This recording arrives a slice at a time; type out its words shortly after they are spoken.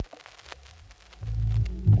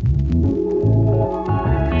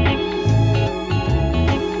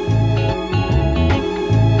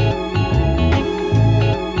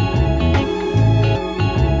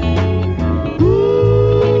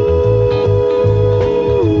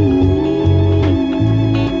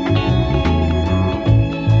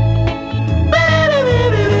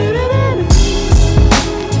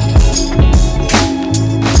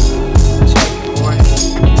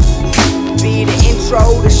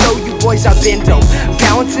show you boys I've been dope.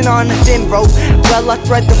 Balancing on a thin rope, well I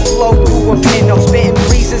thread the flow through a pinto. Spitting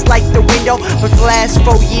breezes like the window, but for the last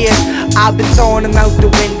 4 years I've been throwing them out the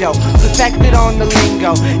window. Perfected on the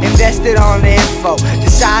lingo, invested on the info.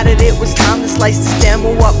 Decided it was time to slice this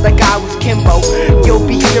demo up like I was Kimbo. You'll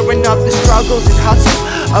be hearing of the struggles and hustles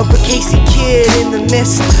of a Casey kid in the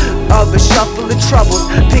midst of a shuffle of troubles,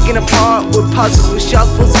 picking apart with puzzles with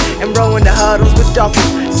shuffles and rowing the huddles with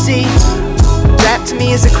duffels. See, rap to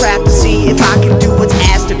me is a crap to see if I can do what's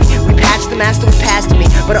asked of me. We patched the master was passed to me,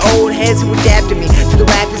 but the old heads who adapted me to the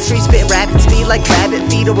rapid street, spitting rapid speed like rabbit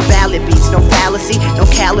feet over ballad beats. No fallacy, no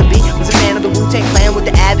calibi. Was a fan of the Wu-Tang Clan with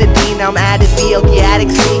the avid B. Now I'm added B, the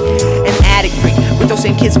addict C, and addict free. With those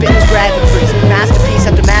same kids spitting those graphic freaks. Masterpiece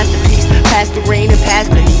after masterpiece, past the rain and past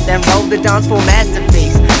the heat. Then roll the dance for a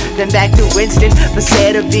masterpiece. Then back to Winston, for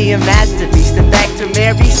said to be a masterpiece. Then back to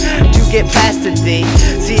Mary's to get plastered B.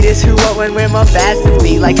 See this who, what, when, where my bastards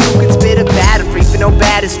be. Like who can spit a battery for no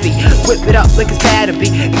batter's fee. Whip it up like it's batter be,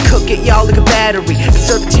 and cook it y'all like a battery, and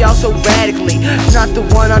serve it to y'all so radically. Not the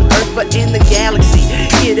one on earth but in the galaxy.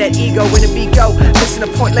 Hear that ego when it be go. Missing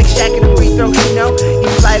a point like Shaq in a free throw, you know. He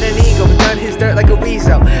flight an eagle, but done his dirt like a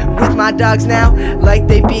weasel. With my dogs now, like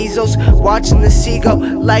they Bezos. Watching the seagull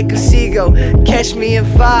like a seagull. Catch me in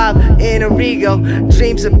 5 in a Rego.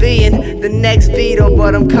 Dreams of being the next Beatle,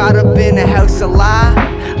 but I'm caught up in a house of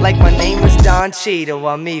lie. Like my name was Don Cheadle,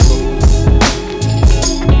 I'm evil.